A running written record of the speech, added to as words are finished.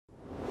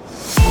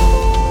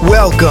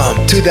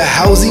Welcome to the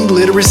Housing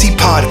Literacy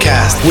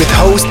Podcast with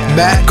host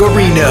Matt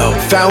Garino,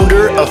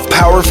 founder of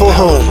Powerful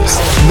Homes.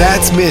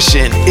 Matt's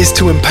mission is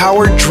to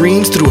empower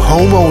dreams through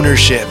home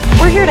ownership.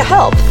 We're here to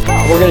help.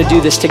 We're going to do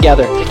this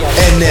together.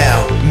 And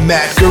now,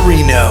 Matt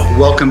Garino.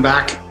 Welcome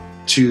back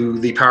to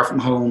the Powerful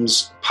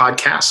Homes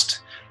Podcast,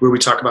 where we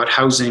talk about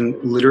housing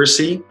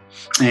literacy.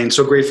 And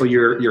so grateful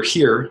you're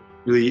here.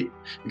 Really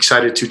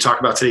excited to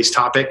talk about today's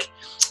topic.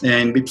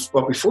 And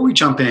before we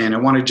jump in, I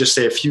want to just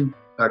say a few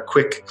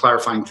quick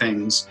clarifying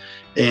things.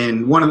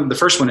 And the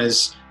first one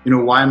is,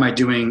 why am I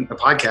doing a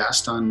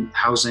podcast on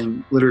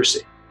housing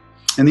literacy?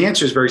 And the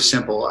answer is very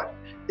simple.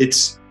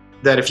 It's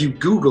that if you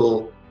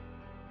Google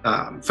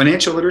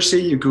financial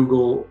literacy, you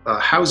Google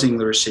housing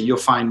literacy, you'll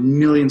find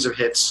millions of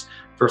hits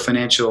for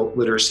financial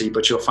literacy,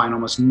 but you'll find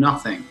almost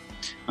nothing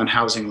on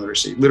housing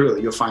literacy.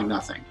 Literally, you'll find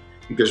nothing.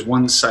 There's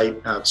one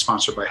site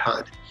sponsored by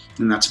HUD,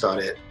 and that's about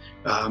it.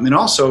 And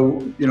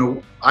also,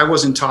 I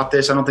wasn't taught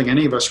this. I don't think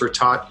any of us were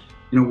taught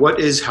what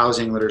is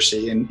housing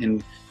literacy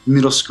in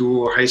middle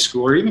school or high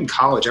school or even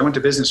college. I went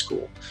to business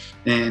school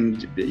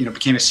and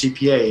became a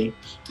CPA,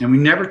 and we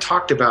never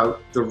talked about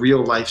the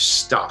real life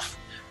stuff.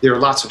 There are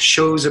lots of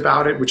shows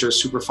about it, which are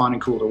super fun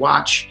and cool to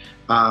watch.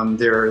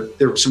 There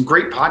are some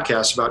great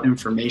podcasts about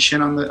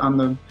information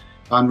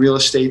on real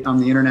estate on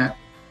the internet.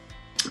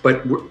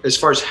 But as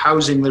far as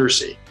housing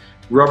literacy,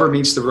 rubber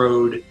meets the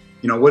road.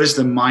 What is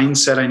the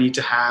mindset I need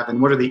to have,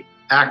 and what are the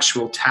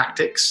actual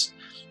tactics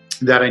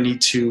that I need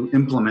to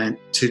implement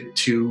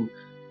to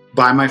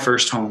buy my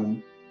first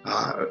home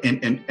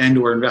and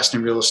or invest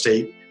in real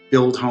estate,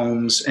 build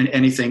homes, and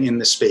anything in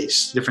the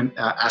space, different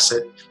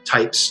asset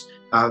types.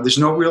 There's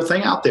no real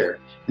thing out there.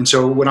 And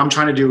so what I'm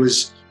trying to do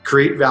is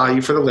create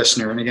value for the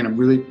listener. And again, I'm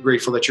really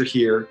grateful that you're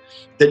here,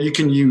 that you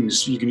can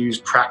use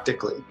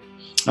practically.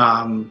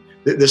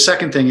 The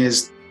second thing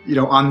is,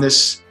 on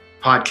this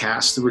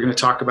podcast, we're going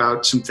to talk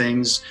about some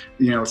things,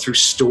 through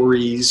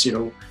stories.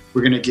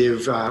 We're going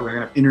to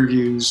have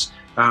interviews.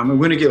 We're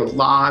going to give a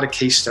lot of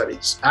case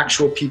studies,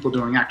 actual people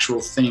doing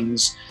actual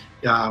things,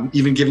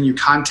 even giving you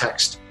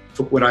context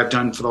for what I've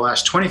done for the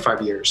last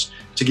 25 years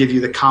to give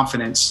you the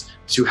confidence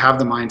to have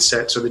the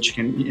mindset so that you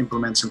can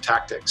implement some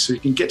tactics so you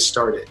can get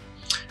started.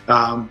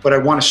 But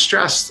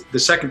the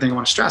second thing I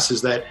want to stress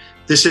is that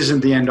this isn't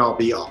the end all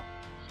be all.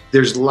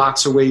 There's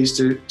lots of ways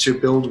to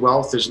build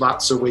wealth. There's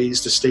lots of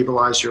ways to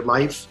stabilize your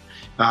life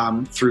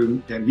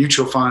through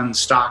mutual funds,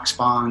 stocks,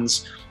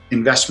 bonds,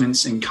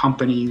 investments in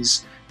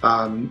companies.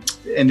 And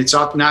it's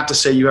not to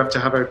say you have to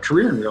have a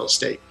career in real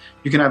estate.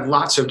 You can have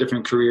lots of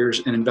different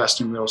careers and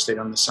invest in real estate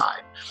on the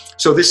side.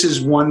 So this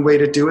is one way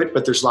to do it,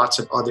 but there's lots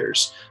of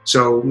others.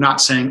 So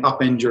not saying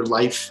upend your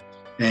life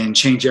and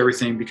change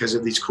everything because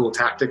of these cool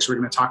tactics we're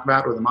going to talk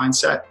about or the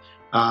mindset.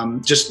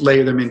 Just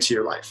layer them into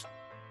your life.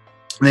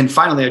 And then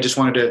finally, I just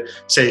wanted to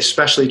say,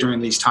 especially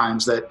during these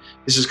times, that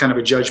this is kind of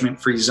a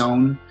judgment-free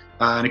zone.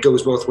 And it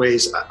goes both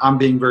ways. I'm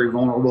being very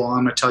vulnerable.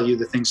 I'm going to tell you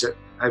the things that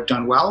I've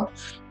done well,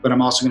 but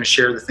I'm also going to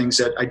share the things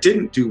that I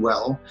didn't do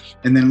well.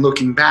 And then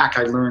looking back,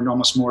 I learned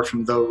almost more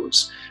from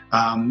those.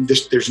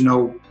 There's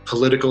no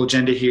political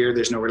agenda here.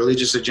 There's no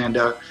religious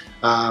agenda.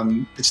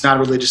 It's not a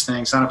religious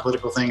thing. It's not a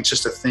political thing. It's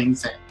just a thing.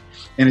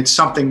 And it's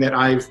something that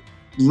I've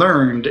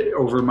learned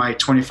over my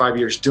 25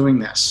 years doing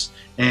this,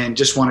 and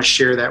just want to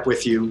share that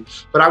with you.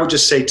 But I would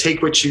just say,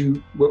 take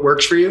what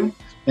works for you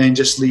and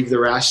just leave the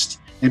rest.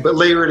 But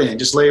layer it in,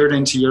 just layer it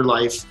into your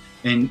life,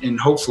 and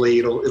hopefully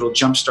it'll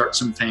jumpstart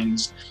some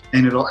things,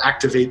 and it'll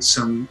activate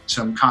some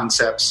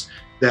concepts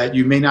that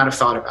you may not have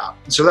thought about.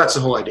 So that's the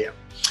whole idea.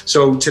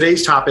 So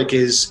today's topic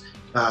is,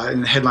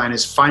 and the headline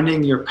is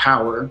Finding Your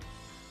Power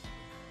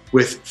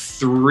with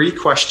 3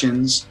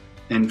 questions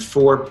and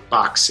 4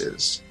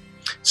 boxes.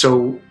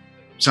 So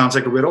sounds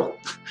like a riddle,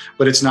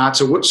 but it's not.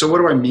 So what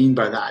do I mean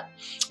by that?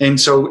 And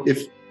so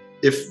if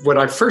what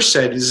I first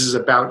said is this is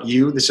about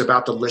you, this is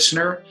about the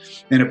listener,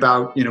 and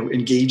about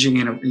engaging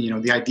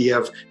in the idea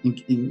of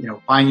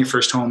buying your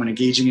first home and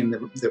engaging in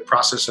the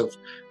process of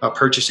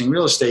purchasing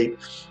real estate,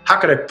 how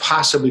could I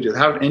possibly do that?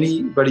 How would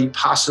anybody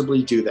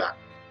possibly do that?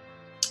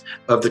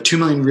 Of the 2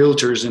 million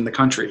realtors in the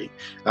country,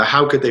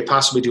 how could they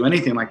possibly do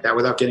anything like that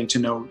without getting to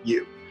know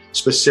you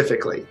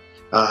specifically?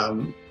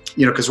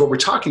 Because what we're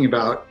talking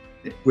about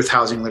with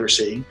housing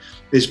literacy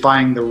is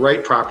buying the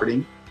right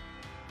property,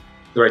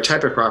 the right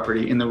type of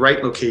property in the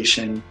right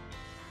location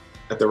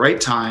at the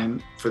right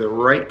time for the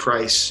right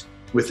price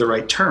with the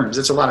right terms.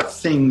 That's a lot of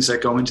things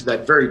that go into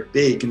that very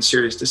big and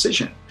serious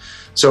decision.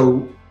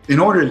 So in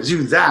order to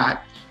do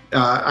that,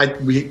 I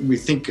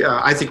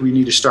think we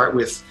need to start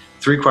with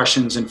 3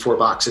 questions and 4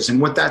 boxes. And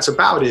what that's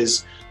about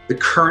is the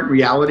current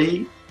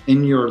reality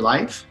in your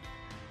life,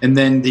 and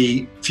then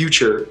the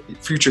future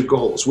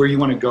goals, where you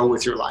want to go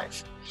with your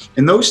life.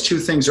 And those 2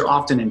 things are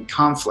often in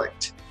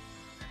conflict,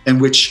 and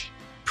which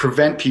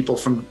prevent people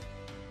from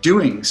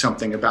doing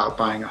something about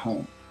buying a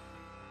home.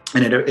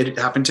 And it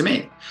happened to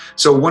me.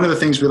 So one of the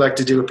things we like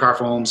to do at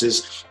Powerful Homes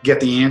is get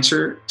the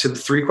answer to the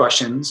 3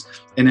 questions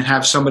and then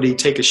have somebody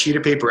take a sheet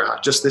of paper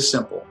out, just this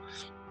simple,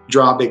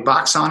 draw a big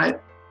box on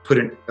it, put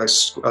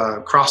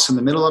a cross in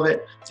the middle of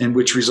it, and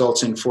which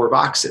results in 4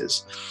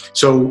 boxes.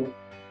 So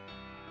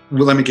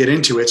let me get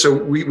into it. So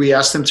we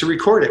asked them to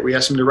record it. We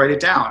asked them to write it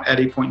down at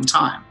a point in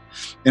time.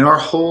 And our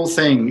whole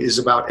thing is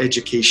about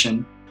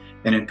education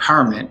and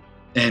empowerment.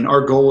 And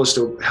our goal is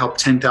to help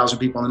 10,000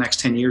 people in the next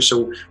 10 years.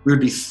 So we would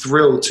be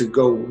thrilled to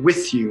go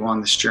with you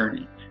on this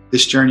journey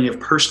of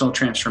personal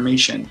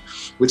transformation,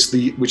 which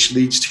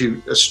leads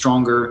to a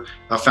stronger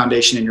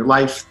foundation in your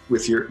life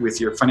with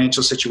your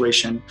financial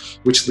situation,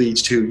 which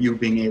leads to you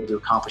being able to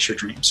accomplish your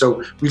dream.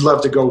 So we'd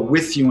love to go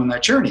with you on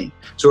that journey.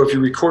 So if you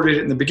recorded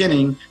it in the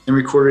beginning, then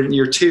recorded it in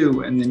year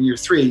 2, and then year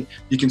 3,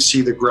 you can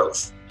see the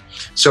growth.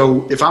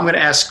 So if I'm going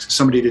to ask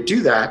somebody to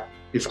do that,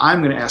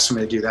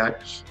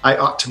 I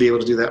ought to be able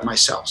to do that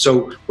myself.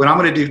 So what I'm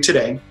going to do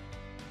today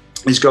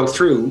is go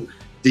through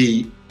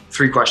the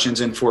 3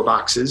 questions in 4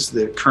 boxes,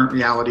 the current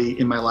reality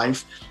in my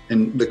life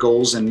and the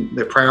goals and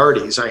the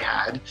priorities I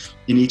had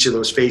in each of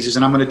those phases.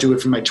 And I'm going to do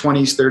it from my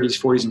 20s, 30s,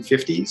 40s, and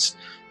 50s.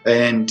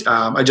 And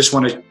I just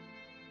want to,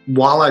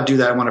 while I do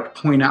that, I want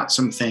to point out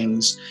some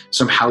things,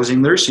 some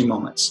housing literacy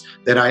moments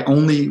that I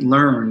only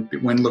learned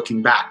when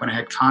looking back, when I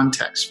had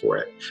context for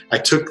it.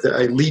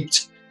 I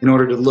leaped in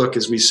order to look,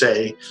 as we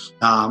say.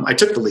 I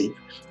took the leap,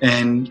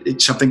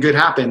 and something good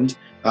happened.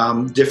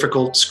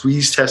 Difficult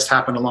squeeze test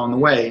happened along the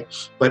way,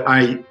 but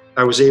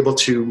I was able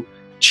to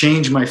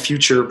change my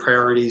future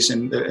priorities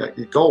and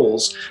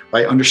goals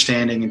by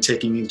understanding and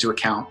taking into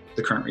account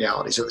the current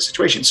realities of the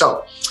situation.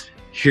 So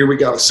here we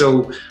go.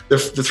 So the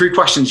 3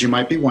 questions you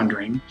might be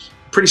wondering,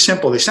 pretty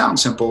simple. They sound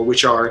simple,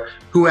 which are,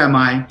 who am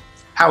I?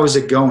 How is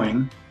it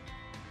going?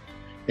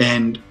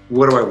 And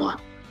what do I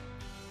want?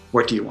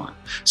 What do you want?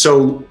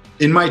 So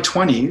in my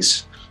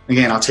 20s,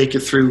 again, I'll take you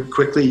through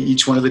quickly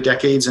each one of the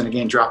decades, and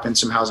again, drop in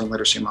some housing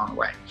literacy along the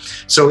way.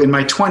 So in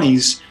my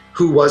 20s,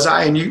 who was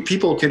I? And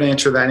people can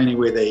answer that any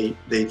way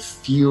they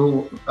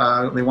feel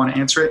they want to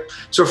answer it.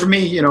 So for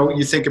me,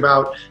 you think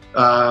about,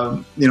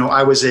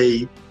 I was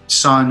a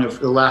son of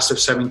the last of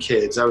 7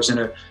 kids. I was in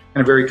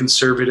a very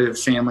conservative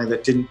family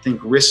that didn't think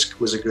risk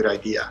was a good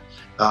idea.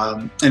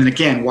 And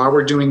again, while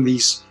we're doing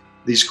these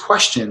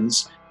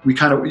questions, we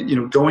kind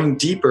of, going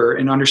deeper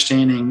and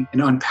understanding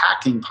and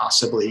unpacking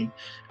possibly,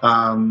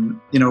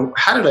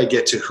 how did I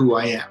get to who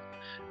I am,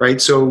 right?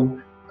 So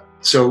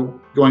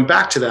going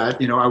back to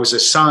that, I was a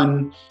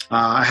son.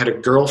 I had a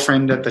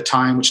girlfriend at the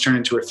time, which turned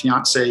into a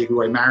fiance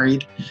who I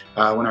married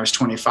when I was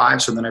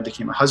 25. So then I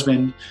became a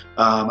husband.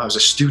 I was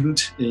a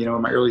student,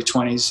 in my early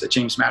 20s at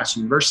James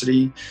Madison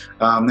University.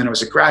 Then I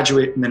was a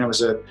graduate, and then I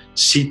was a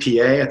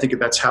CPA. I think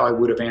that's how I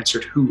would have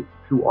answered, who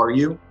are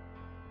you?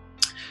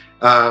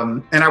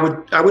 And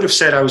I would have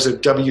said I was a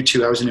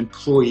W-2. I was an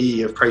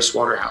employee of Price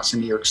Waterhouse in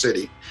New York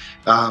City.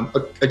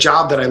 A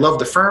job that I loved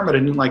the firm, but I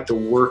didn't like the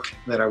work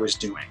that I was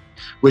doing,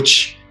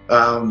 which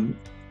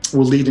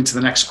will lead into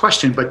the next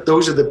question. But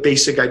those are the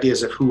basic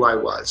ideas of who I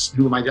was,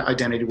 who my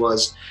identity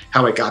was,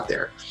 how I got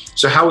there.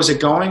 So how was it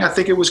going? I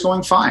think it was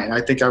going fine.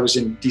 I think I was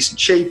in decent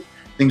shape.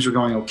 Things were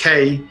going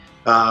okay.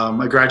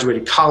 I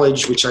graduated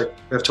college, which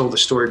I've told the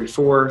story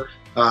before,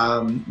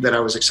 that I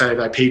was excited.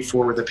 I paid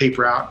for the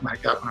paper out I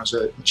got when I was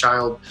a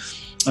child.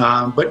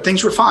 But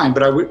things were fine.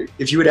 But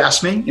if you had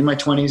asked me in my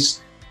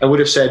 20s, I would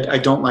have said, I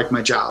don't like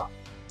my job.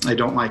 I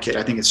don't like it.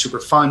 I think it's super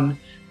fun.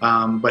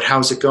 But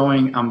how's it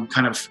going? I'm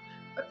kind of,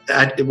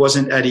 it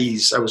wasn't at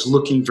ease. I was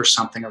looking for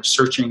something. I was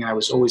searching, and I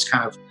was always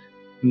kind of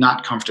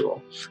not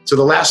comfortable. So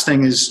the last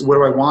thing is, what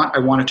do I want? I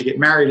wanted to get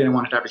married, and I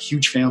wanted to have a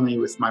huge family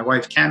with my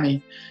wife,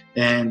 Cami.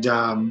 And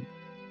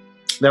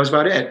that was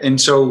about it. And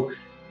so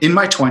in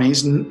my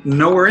 20s,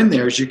 nowhere in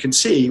there, as you can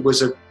see,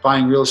 was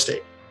buying real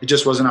estate. It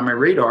just wasn't on my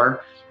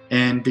radar.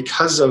 And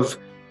because of,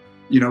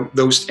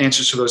 those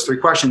answers to those 3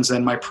 questions,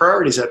 then my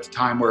priorities at the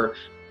time were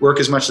work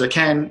as much as I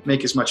can,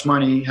 make as much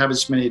money, have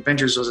as many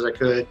adventures as I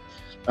could,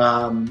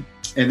 and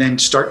then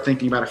start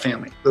thinking about a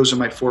family. Those are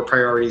my 4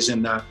 priorities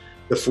in the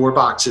 4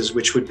 boxes,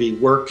 which would be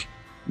work,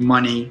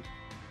 money,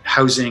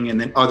 housing,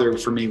 and then other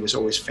for me was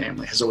always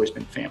family, has always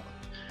been family.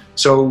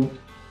 So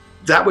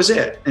that was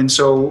it. And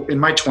so in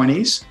my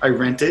 20s, I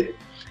rented,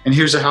 and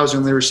here's a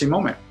housing literacy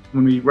moment.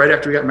 Right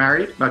after we got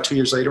married, about 2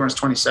 years later, when I was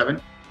 27,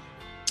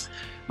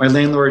 my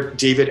landlord,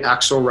 David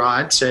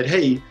Axelrod, said,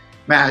 "Hey,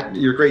 Matt,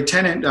 you're a great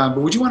tenant, but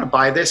would you want to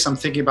buy this? I'm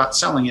thinking about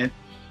selling it."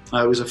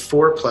 It was a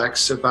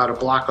 4-plex about a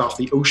block off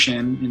the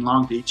ocean in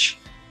Long Beach,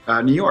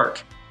 New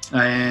York.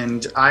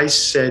 And I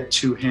said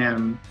to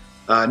him,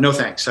 no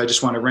thanks, I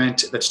just want to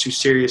rent. That's too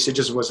serious. It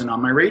just wasn't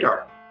on my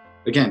radar.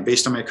 Again,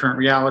 based on my current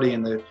reality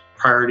and the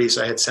priorities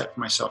I had set for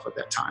myself at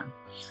that time.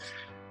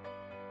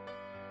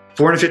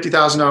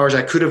 $450,000,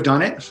 I could have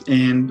done it,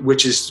 and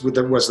which was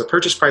the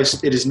purchase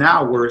price. It is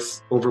now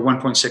worth over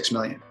 $1.6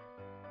 million.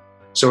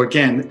 So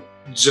again,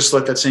 just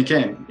let that sink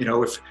in.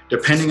 If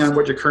depending on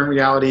what your current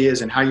reality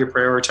is and how you're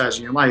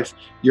prioritizing your life,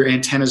 your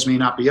antennas may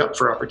not be up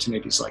for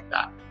opportunities like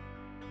that.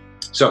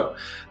 So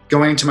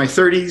going into my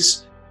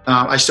 30s,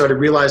 I started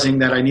realizing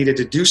that I needed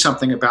to do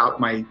something about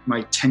my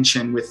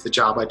tension with the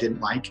job I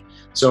didn't like.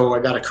 So I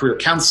got a career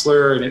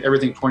counselor, and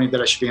everything pointed that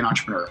I should be an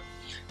entrepreneur.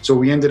 So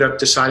we ended up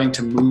deciding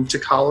to move to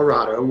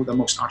Colorado, the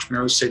most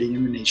entrepreneurial city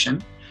in the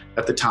nation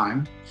at the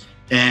time.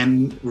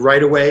 And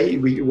right away,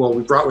 we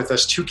brought with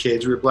us 2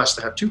 kids. We were blessed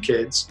to have 2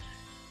 kids.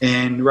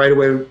 And right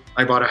away,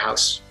 I bought a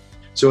house.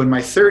 So in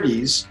my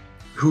 30s,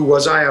 who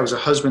was I? I was a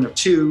husband of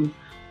 2.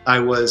 I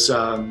was,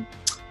 a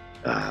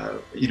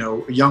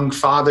young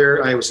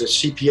father. I was a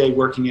CPA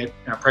working at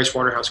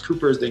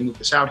PricewaterhouseCoopers. They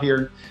moved us out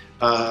here.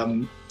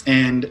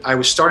 And I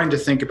was starting to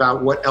think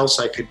about what else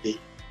I could be.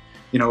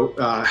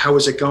 How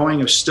was it going?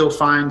 I was still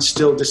fine,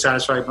 still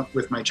dissatisfied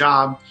with my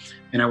job.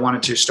 And I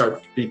wanted to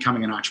start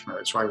becoming an entrepreneur.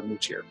 That's why we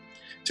moved here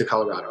to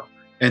Colorado.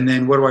 And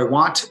then what do I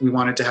want? We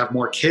wanted to have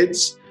more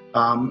kids.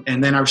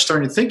 And then I was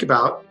starting to think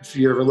about, if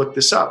you ever look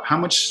this up, how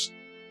much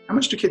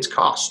do kids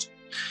cost?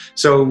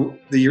 So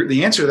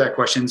the answer to that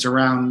question is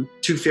around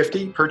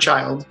 $250 per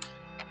child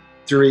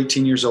through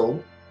 18 years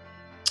old.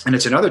 And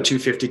it's another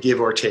 $250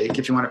 give or take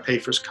if you want to pay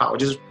for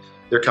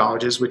their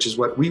colleges, which is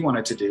what we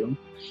wanted to do.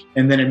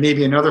 And then it may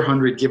be another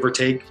 $100 give or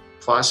take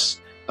plus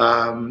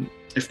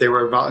if they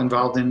were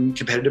involved in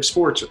competitive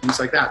sports or things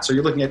like that. So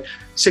you're looking at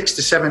 $600,000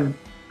 to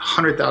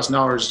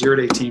 $700,000 0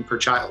 to 18 per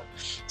child.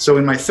 So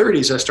in my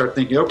 30s, I started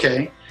thinking,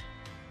 okay,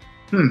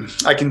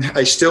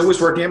 I still was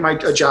working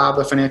at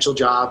a financial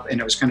job, and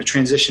I was kind of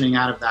transitioning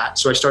out of that.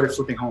 So I started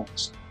flipping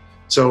homes.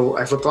 So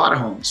I flipped a lot of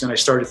homes, and I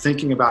started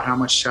thinking about how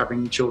much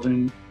having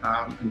children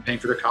and paying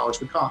for their college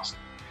would cost.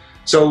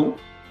 So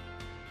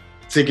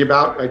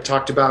I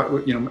talked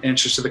about,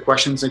 answers to the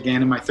questions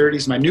again in my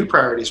 30s. My new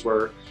priorities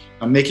were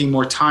making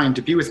more time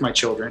to be with my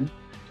children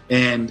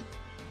and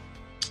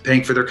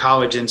paying for their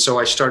college. And so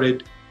I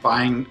started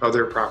buying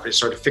other properties,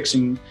 started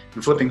fixing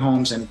and flipping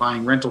homes and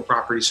buying rental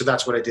properties. So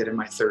that's what I did in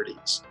my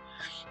 30s.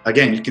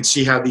 Again, you can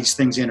see how these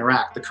things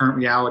interact, the current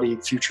reality,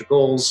 future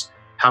goals,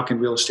 how can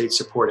real estate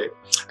support it?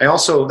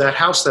 That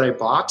house that I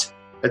bought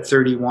at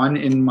 31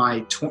 in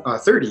my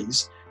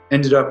 30s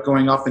ended up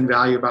going up in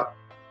value about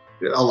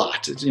a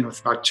lot,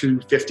 about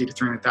 $250,000 to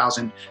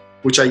 $300,000,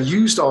 which I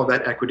used all of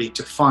that equity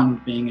to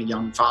fund being a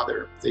young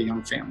father, a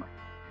young family.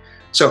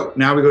 So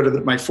now we go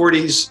to my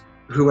 40s.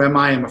 Who am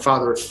I? I'm a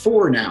father of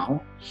 4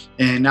 now,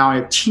 and now I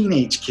have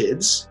teenage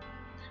kids,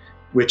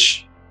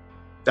 which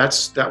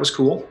that was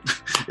cool.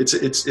 It's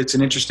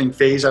an interesting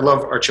phase. I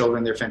love our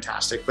children; they're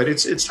fantastic, but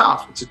it's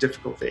tough. It's a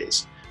difficult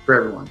phase for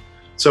everyone.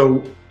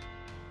 So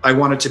I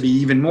wanted to be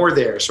even more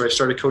there. So I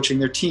started coaching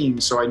their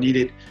teams. So I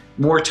needed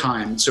more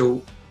time.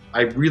 So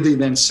I really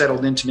then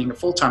settled into being a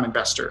full-time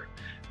investor.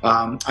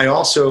 I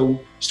also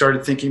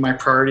started thinking my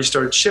priorities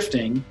started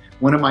shifting.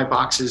 One of my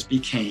boxes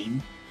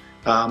became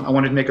I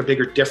wanted to make a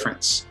bigger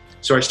difference.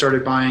 So I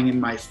started buying in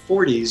my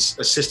 40s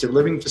assisted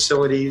living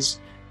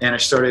facilities, and I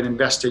started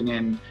investing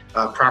in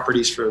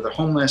properties for the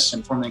homeless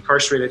and formerly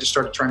incarcerated. I just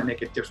started trying to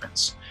make a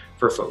difference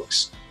for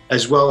folks,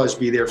 as well as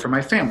be there for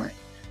my family,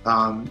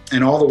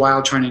 and all the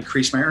while trying to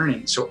increase my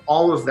earnings. So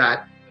all of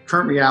that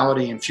current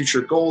reality and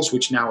future goals,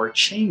 which now are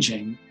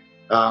changing,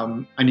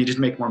 I needed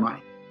to make more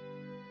money.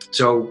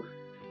 So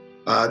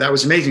that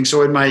was amazing.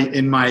 So in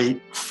my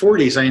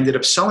 40s, I ended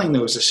up selling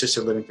those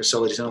assisted living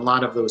facilities and a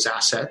lot of those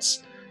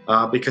assets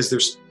because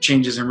there's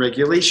changes in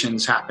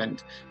regulations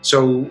happened.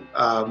 So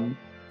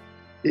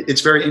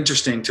it's very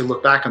interesting to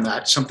look back on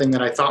that. Something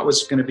that I thought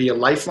was going to be a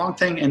lifelong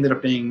thing ended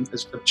up being a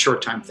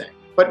short-time thing,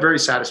 but very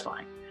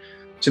satisfying.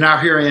 So now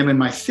here I am in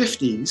my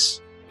 50s.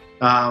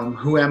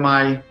 Who am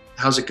I?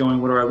 How's it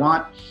going? What do I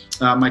want?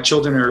 My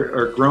children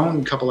are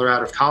grown. A couple are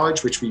out of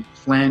college, which we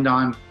planned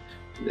on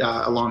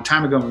a long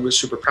time ago, and we were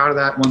super proud of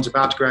that. One's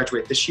about to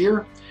graduate this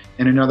year,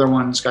 and another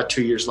one's got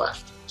 2 years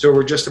left. So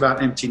we're just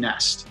about empty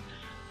nest.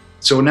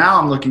 So now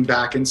I'm looking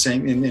back and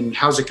saying, and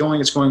how's it going?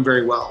 It's going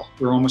very well.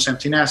 We're almost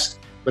empty nest,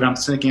 but I'm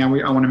thinking I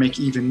want to make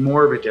even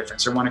more of a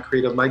difference. I want to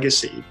create a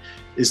legacy.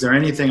 Is there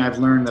anything I've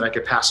learned that I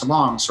could pass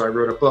along? So I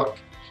wrote a book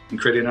and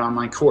created an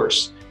online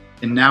course.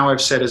 And now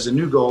I've set as a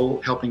new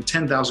goal, helping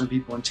 10,000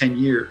 people in 10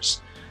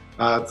 years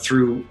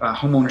through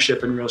home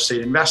ownership and real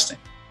estate investing.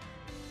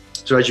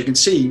 So as you can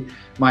see,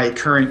 my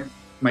current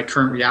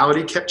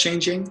reality kept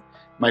changing.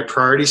 My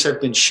priorities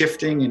have been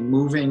shifting and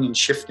moving and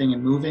shifting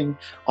and moving.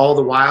 All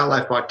the while,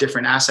 I've bought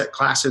different asset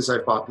classes.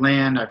 I've bought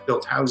land. I've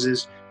built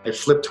houses. I've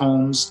flipped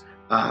homes.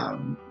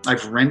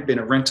 I've been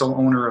a rental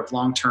owner of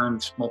long-term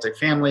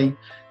multifamily,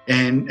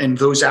 and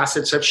those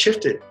assets have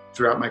shifted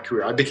throughout my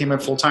career. I became a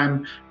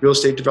full-time real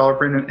estate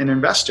developer and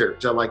investor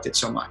because I liked it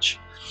so much.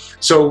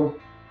 So,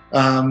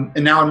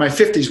 and now in my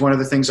 50s, one of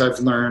the things I've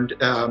learned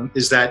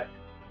is that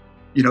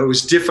it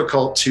was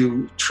difficult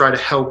to try to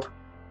help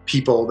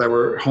people that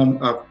were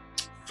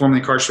formerly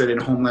incarcerated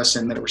and homeless,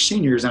 and that were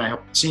seniors, and I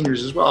helped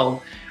seniors as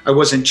well. I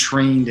wasn't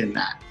trained in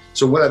that.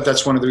 So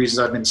that's one of the reasons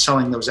I've been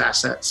selling those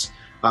assets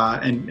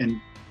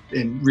and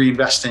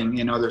reinvesting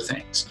in other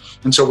things.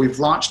 And so we've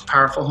launched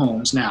Powerful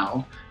Homes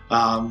now,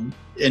 and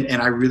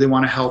I really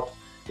want to help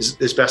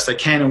as best I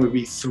can, and would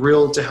be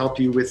thrilled to help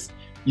you with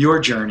your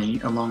journey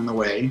along the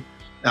way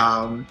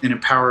and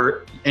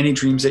empower any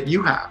dreams that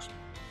you have.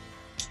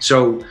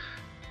 So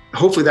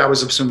hopefully that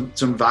was of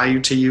some value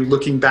to you,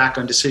 looking back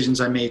on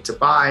decisions I made to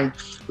buy,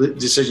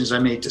 decisions I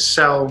made to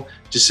sell,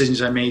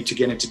 decisions I made to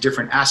get into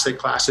different asset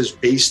classes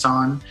based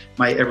on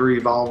my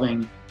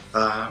ever-evolving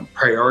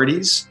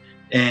priorities.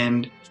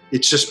 And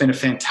it's just been a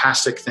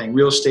fantastic thing.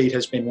 Real estate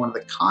has been one of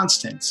the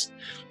constants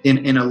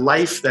in a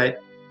life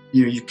that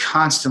you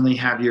constantly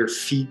have your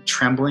feet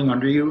trembling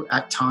under you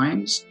at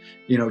times,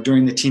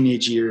 during the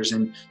teenage years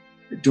and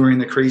during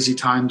the crazy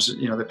times,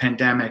 the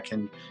pandemic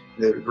and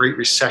the Great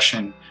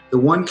Recession. The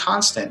one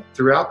constant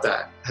throughout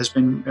that has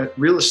been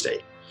real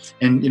estate.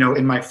 And,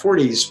 in my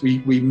 40s,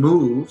 we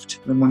moved.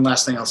 And one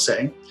last thing I'll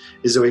say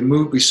is that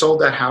we sold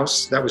that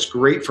house. That was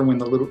great for when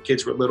the little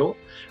kids were little.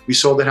 We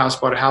sold that house,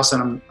 bought a house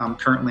that I'm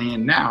currently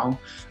in now,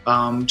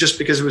 just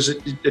because it was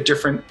a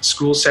different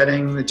school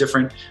setting, a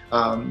different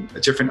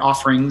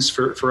offerings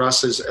for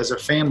us as a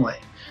family.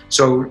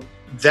 So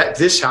that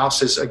this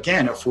house has,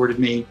 again, afforded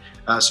me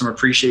some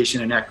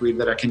appreciation and equity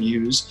that I can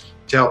use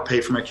to help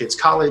pay for my kids'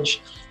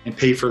 college and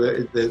pay for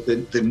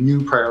the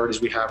new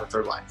priorities we have with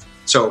their life.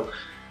 So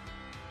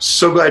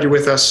glad you're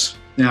with us.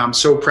 I'm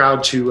so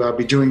proud to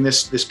be doing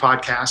this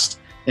podcast.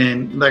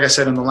 And like I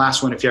said in the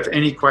last one, if you have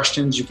any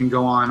questions, you can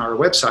go on our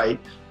website,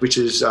 which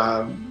is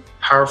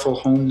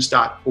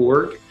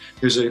powerfulhomes.org.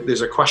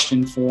 There's a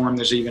question form.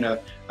 There's even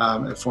a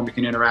form you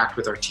can interact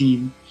with our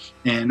team.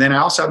 And then I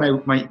also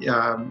have my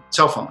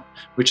cell phone,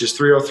 which is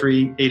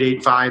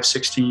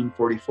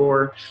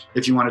 303-885-1644.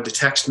 If you wanted to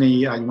text me,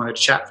 you wanted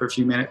to chat for a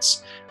few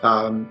minutes.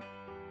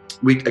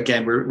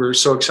 We're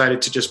so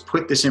excited to just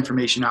put this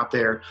information out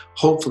there.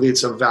 Hopefully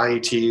it's of value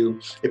to you.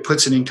 It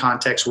puts it in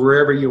context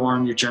wherever you are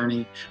in your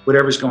journey,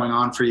 whatever's going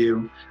on for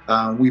you.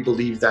 We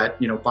believe that,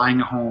 buying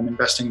a home,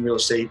 investing in real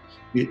estate,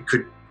 it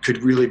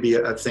could really be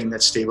a thing that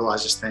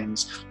stabilizes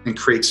things and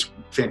creates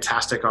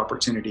fantastic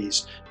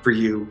opportunities for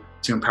you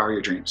to empower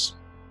your dreams.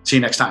 See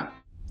you next time.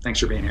 Thanks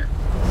for being here.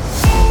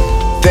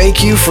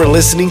 Thank you for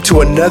listening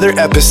to another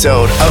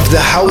episode of the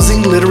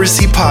Housing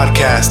Literacy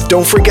Podcast.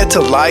 Don't forget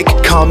to like,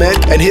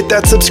 comment, and hit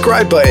that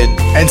subscribe button.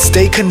 And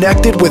stay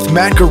connected with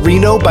Matt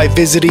Garino by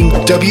visiting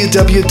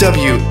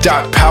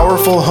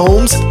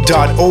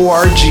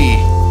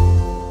www.powerfulhomes.org.